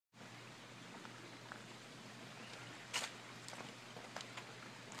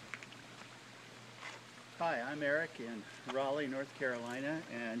Hi, I'm Eric in Raleigh, North Carolina,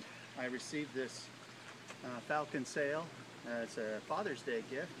 and I received this Falcon Sail as a Father's Day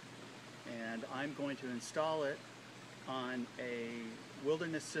gift, and I'm going to install it on a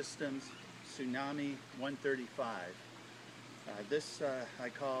Wilderness Systems Tsunami 135. This I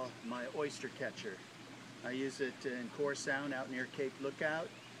call my oyster catcher. I use it in Core Sound out near Cape Lookout.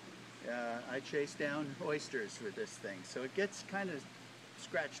 I chase down oysters with this thing, so it gets kind of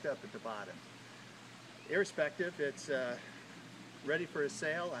scratched up at the bottom. Irrespective, it's ready for a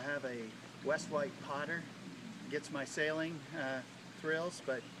sail. I have a West White Potter. Gets my sailing thrills,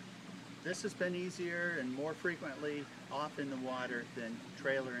 but this has been easier and more frequently off in the water than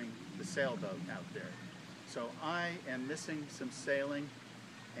trailering the sailboat out there. So I am missing some sailing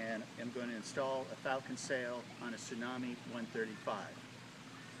and am going to install a Falcon Sail on a Tsunami 135.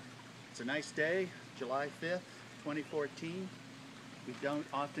 It's a nice day, July 5th, 2014. We don't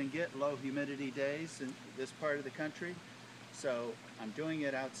often get low humidity days in this part of the country, so I'm doing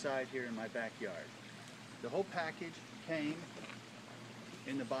it outside here in my backyard. The whole package came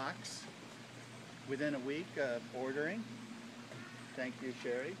in the box within a week of ordering. Thank you,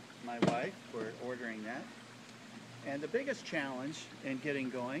 Sherry, my wife, for ordering that. And the biggest challenge in getting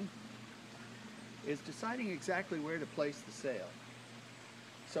going is deciding exactly where to place the sail.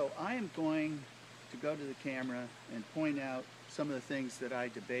 So I am going to go to the camera and point out some of the things that I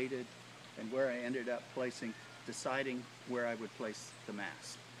debated and where I ended up deciding where I would place the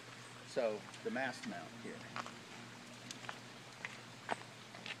mast. So the mast mount here.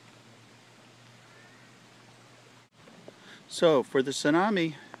 So for the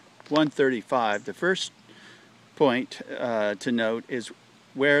Tsunami 135, the first point to note is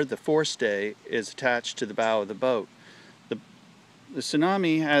where the forestay is attached to the bow of the boat. The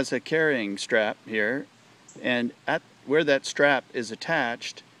Tsunami has a carrying strap here, and at where that strap is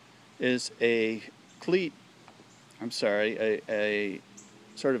attached is a cleat, a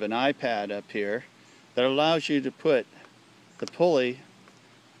sort of an iPad up here that allows you to put the pulley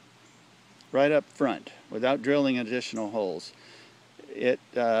right up front without drilling additional holes. It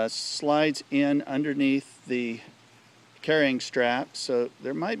slides in underneath the carrying strap, so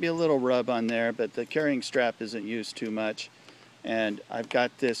there might be a little rub on there, but the carrying strap isn't used too much. And I've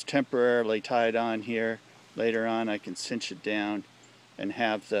got this temporarily tied on here. Later on I can cinch it down and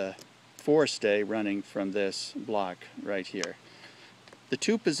have the forestay running from this block right here. The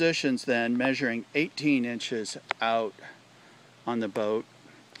two positions then, measuring 18 inches out on the boat,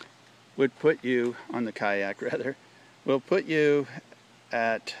 would put you, on the kayak rather, will put you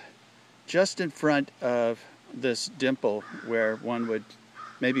at just in front of this dimple where one would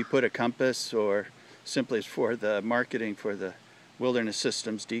maybe put a compass, or simply for the marketing for the Wilderness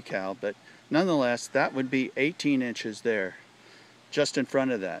Systems decal, but nonetheless that would be 18 inches there, just in front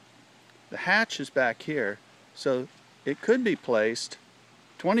of that. The hatch is back here, so it could be placed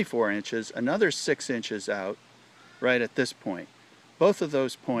 24 inches, another 6 inches out, right at this point. Both of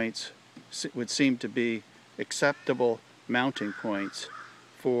those points would seem to be acceptable mounting points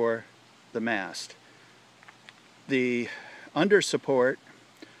for the mast. The under support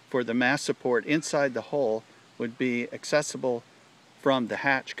for the mast support inside the hull would be accessible from the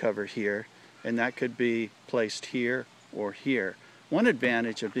hatch cover here, and that could be placed here or here. One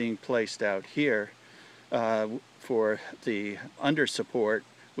advantage of being placed out here for the under support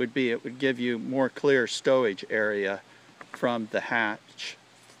would be it would give you more clear stowage area from the hatch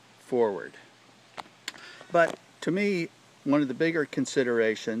forward. But to me, one of the bigger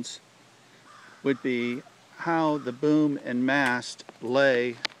considerations would be how the boom and mast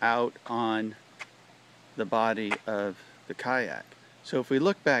lay out on the body of the kayak. So if we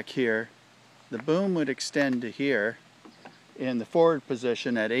look back here, the boom would extend to here in the forward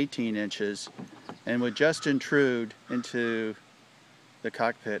position at 18 inches and would just intrude into the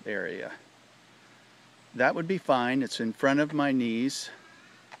cockpit area. That would be fine. It's in front of my knees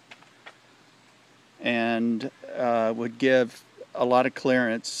and would give a lot of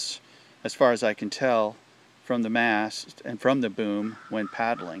clearance, as far as I can tell, from the mast and from the boom when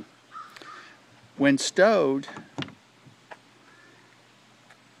paddling. When stowed,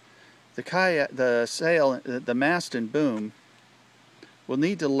 the sail, the mast and boom will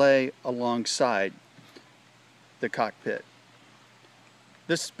need to lay alongside the cockpit.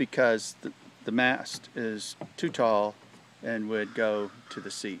 This is because the mast is too tall and would go to the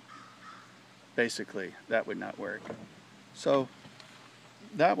seat. Basically, that would not work. So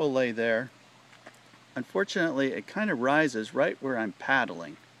that will lay there. Unfortunately, it kind of rises right where I'm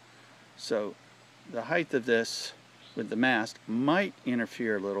paddling. So the height of this with the mast might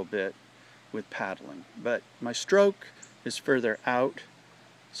interfere a little bit with paddling, but my stroke is further out,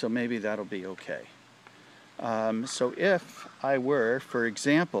 so maybe that'll be okay. So if I were, for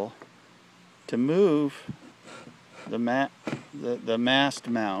example, to move the mast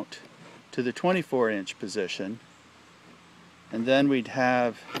mount to the 24-inch position, and then we'd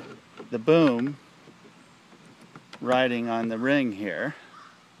have the boom riding on the ring here.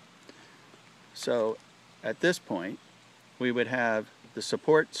 So at this point, we would have the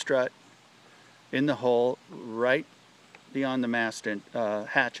support strut in the hole right beyond the mast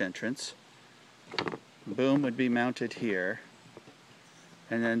hatch entrance. Boom would be mounted here,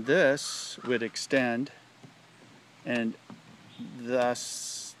 and then this would extend, and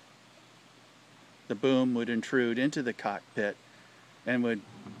thus the boom would intrude into the cockpit and would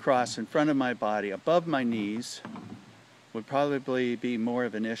cross in front of my body. Above my knees would probably be more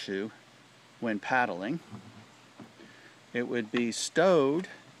of an issue when paddling. It would be stowed,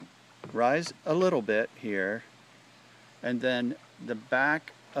 rise a little bit here, and then the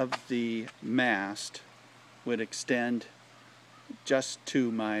back of the mast would extend just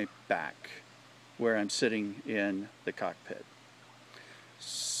to my back where I'm sitting in the cockpit.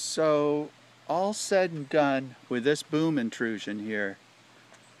 So all said and done with this boom intrusion here,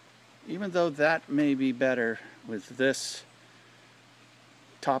 even though that may be better with this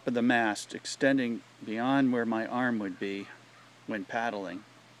top of the mast extending beyond where my arm would be when paddling,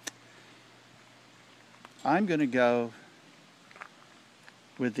 I'm going to go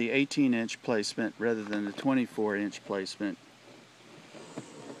with the 18-inch placement rather than the 24-inch placement,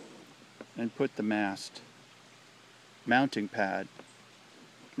 and put the mast mounting pad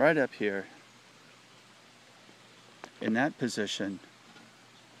right up here in that position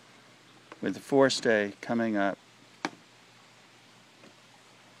with the forestay coming up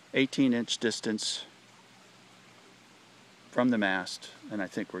 18-inch distance from the mast, and I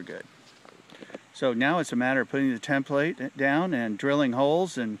think we're good. So now it's a matter of putting the template down and drilling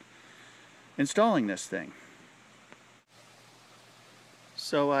holes and installing this thing.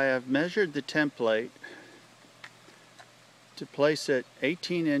 So I have measured the template to place it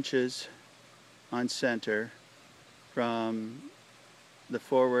 18 inches on center from the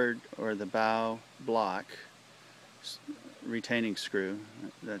forward or the bow block retaining screw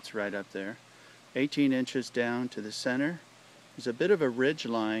that's right up there. 18 inches down to the center. There's a bit of a ridge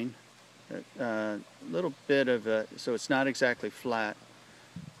line, a little bit of a, so it's not exactly flat,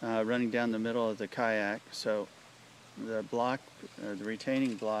 running down the middle of the kayak. So the block, the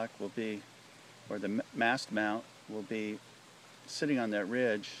retaining block will be, or the mast mount will be sitting on that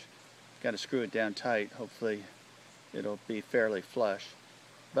ridge. Got to screw it down tight. Hopefully it'll be fairly flush.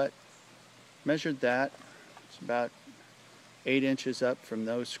 But measured that. It's about 8 inches up from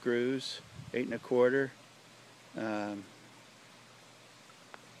those screws, 8 1/4.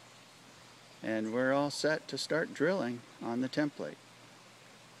 And we're all set to start drilling on the template.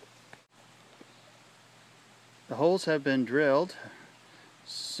 The holes have been drilled,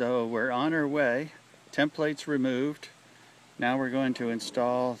 so we're on our way. Template's removed. Now we're going to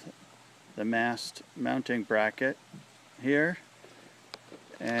install the mast mounting bracket here,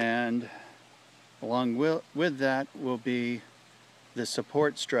 and along with that will be the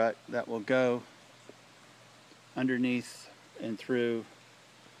support strut that will go underneath and through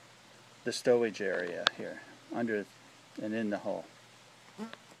the stowage area here, under and in the hull.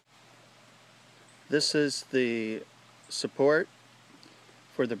 This is the support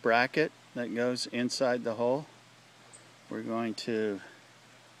for the bracket that goes inside the hull. We're going to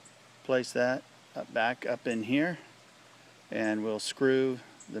place that back up in here, and we'll screw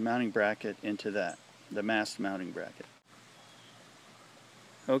the mounting bracket into that, the mast mounting bracket.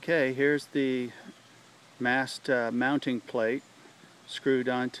 Okay, here's the mast mounting plate screwed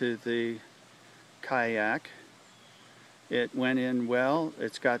onto the kayak. It went in well.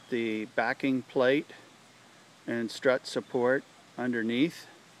 It's got the backing plate and strut support underneath.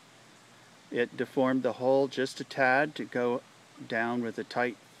 It deformed the hull just a tad to go down with a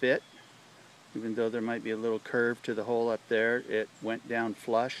tight fit. Even though there might be a little curve to the hole up there, it went down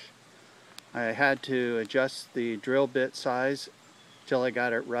flush. I had to adjust the drill bit size till I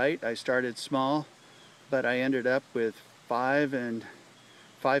got it right. I started small, but I ended up with 5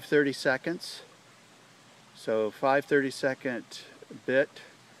 5/32. So 5/32 bit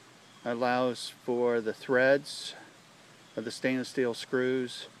allows for the threads of the stainless steel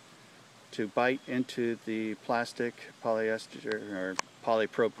screws to bite into the plastic, polyester, or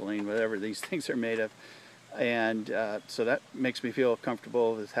polypropylene, whatever these things are made of. And so that makes me feel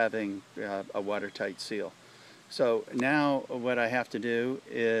comfortable with having a watertight seal. So now what I have to do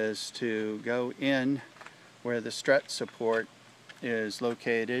is to go in where the strut support is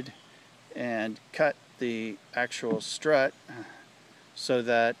located and cut the actual strut so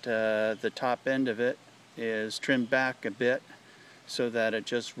that the top end of it is trimmed back a bit so that it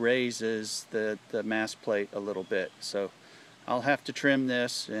just raises the mast plate a little bit. So I'll have to trim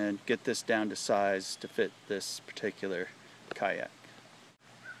this and get this down to size to fit this particular kayak.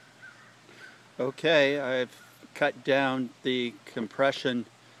 Okay, I've cut down the compression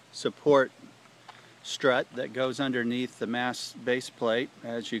support strut that goes underneath the mast base plate.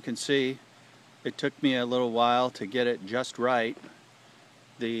 As you can see, it took me a little while to get it just right.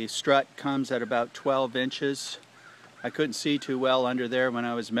 The strut comes at about 12 inches. I couldn't see too well under there when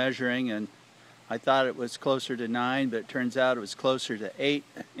I was measuring, and I thought it was closer to 9, but it turns out it was closer to 8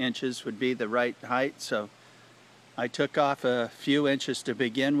 inches would be the right height. So I took off a few inches to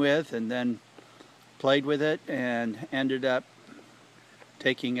begin with and then played with it and ended up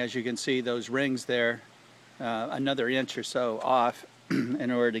taking, as you can see, those rings there another inch or so off in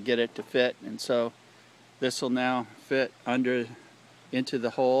order to get it to fit. And so this will now fit into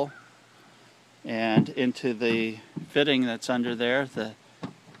the hole and into the fitting that's under there, the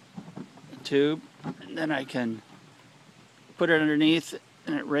tube, and then I can put it underneath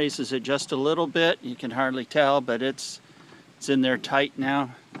and it raises it just a little bit. You can hardly tell, but it's in there tight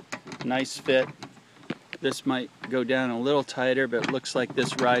now. Nice fit. This might go down a little tighter, but it looks like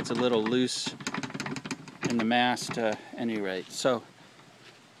this rides a little loose in the mast at any rate. So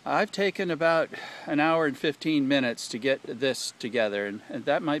I've taken about an hour and 15 minutes to get this together, and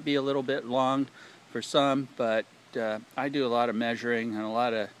that might be a little bit long for some, but I do a lot of measuring and a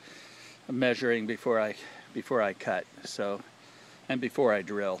lot of measuring before I cut, so, and before I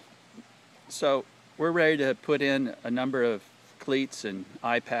drill. So we're ready to put in a number of cleats and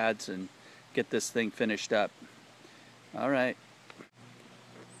eye pads and get this thing finished up. All right,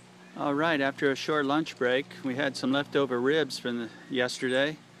 after a short lunch break, we had some leftover ribs from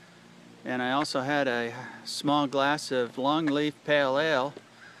yesterday, and I also had a small glass of long leaf pale ale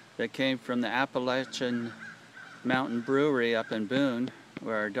that came from the Appalachian Mountain Brewery up in Boone,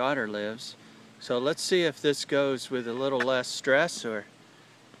 where our daughter lives. So let's see if this goes with a little less stress or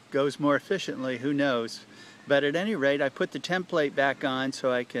goes more efficiently, who knows. But at any rate, I put the template back on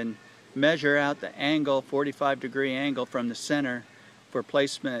so I can measure out the angle, 45-degree angle from the center for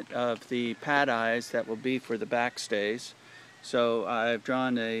placement of the pad eyes that will be for the backstays. So I've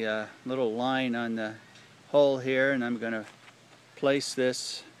drawn a little line on the hole here, and I'm going to place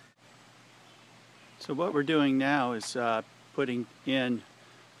this. So what we're doing now is putting in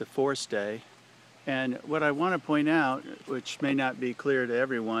the forestay. And what I want to point out, which may not be clear to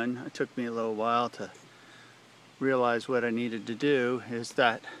everyone, it took me a little while to realize what I needed to do, is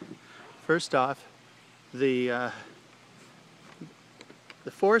that first off, the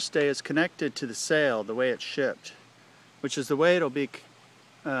forestay is connected to the sail the way it's shipped, which is the way it'll be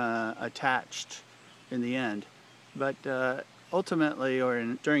attached in the end. But ultimately, or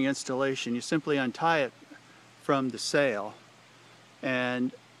during installation, you simply untie it from the sail.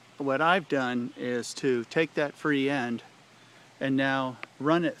 And what I've done is to take that free end and now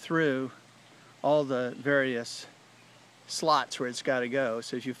run it through all the various slots where it's got to go.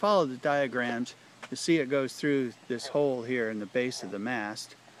 So if you follow the diagrams, you see it goes through this hole here in the base of the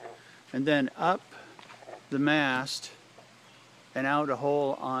mast, and then up the mast and out a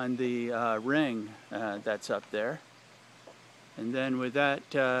hole on the ring that's up there. And then with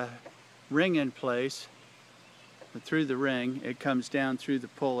that ring in place, through the ring, it comes down through the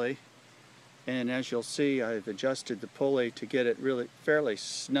pulley. And as you'll see, I've adjusted the pulley to get it really fairly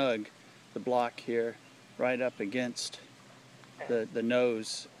snug, the block here, right up against the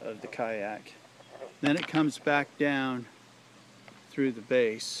nose of the kayak. Then it comes back down through the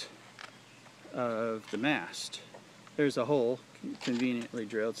base of the mast. There's a hole conveniently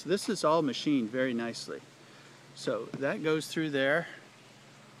drilled. So this is all machined very nicely. So that goes through there.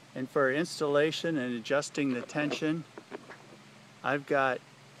 And for installation and adjusting the tension, I've got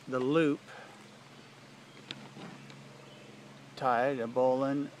the loop tied, a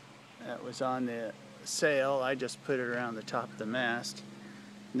bowline that was on the sail. I just put it around the top of the mast.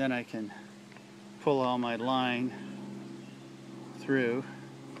 And then I can pull all my line through.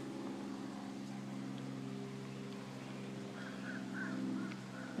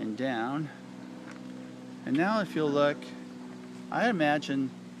 And down. And now if you'll look, I imagine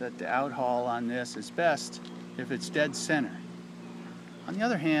that the outhaul on this is best if it's dead center. On the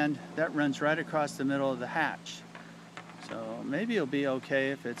other hand, that runs right across the middle of the hatch. So maybe it'll be okay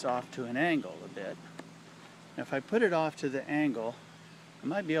if it's off to an angle a bit. If I put it off to the angle, I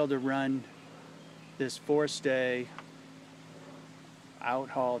might be able to run this forestay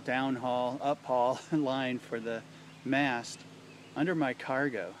outhaul, downhaul, uphaul line for the mast under my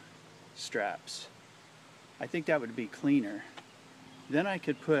cargo straps. I think that would be cleaner. Then I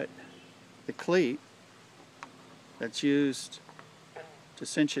could put the cleat that's used to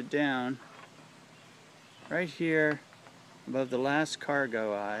cinch it down right here above the last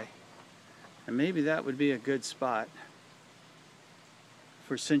cargo eye, and maybe that would be a good spot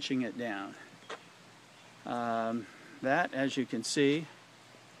for cinching it down. That, as you can see,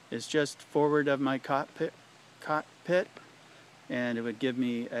 is just forward of my cockpit, and it would give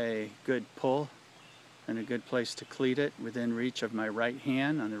me a good pull and a good place to cleat it within reach of my right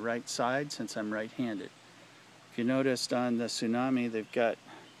hand on the right side, since I'm right-handed. If you noticed on the Tsunami, they've got,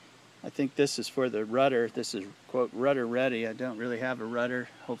 I think this is for the rudder. This is, quote, rudder ready. I don't really have a rudder.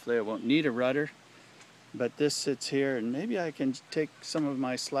 Hopefully I won't need a rudder. But this sits here, and maybe I can take some of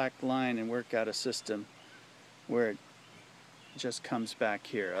my slack line and work out a system where it just comes back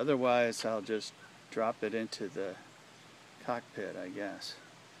here. Otherwise, I'll just drop it into the cockpit, I guess.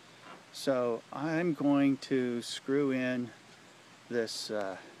 So I'm going to screw in this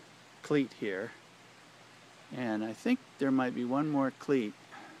cleat here, and I think there might be one more cleat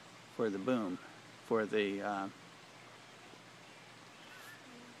for the boom, for the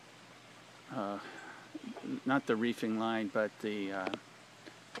not the reefing line, but the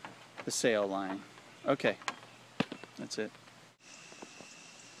sail line. Okay, that's it.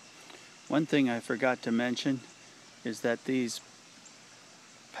 One thing I forgot to mention is that these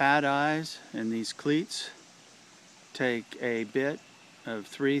pad eyes and these cleats take a bit of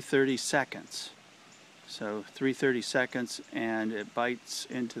 3/30 seconds. So 3/30 seconds, and it bites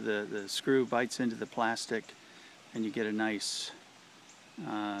into the screw bites into the plastic, and you get a nice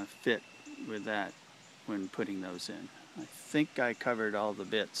fit with that when putting those in. I think I covered all the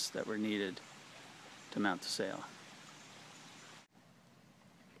bits that were needed to mount the sail.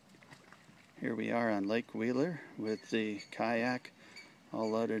 Here we are on Lake Wheeler with the kayak all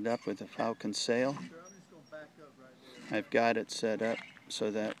loaded up with the Falcon Sail. I've got it set up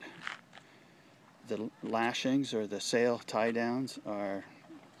so that the lashings or the sail tie downs are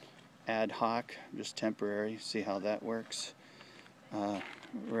ad hoc, just temporary. See how that works.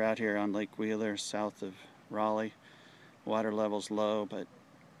 We're out here on Lake Wheeler, south of Raleigh. Water level's low,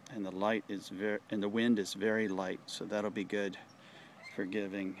 and the wind is very light, so that'll be good for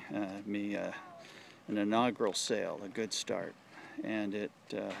giving me an inaugural sail, a good start. And it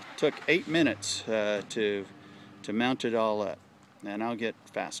took 8 minutes to mount it all up, and I'll get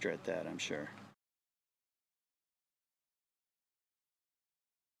faster at that, I'm sure.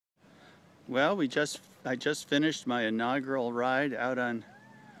 Well, I just finished my inaugural ride out on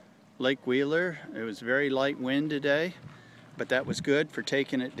Lake Wheeler. It was very light wind today, but that was good for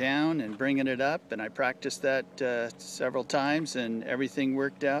taking it down and bringing it up, and I practiced that several times, and everything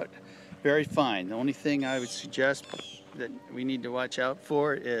worked out very fine. The only thing I would suggest that we need to watch out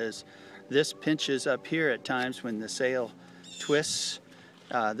for is this pinches up here at times when the sail twists.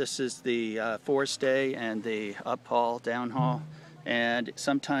 This is the forestay and the uphaul, downhaul, and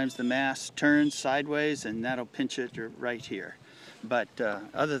sometimes the mast turns sideways, and that'll pinch it right here. But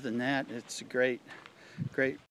other than that, it's a great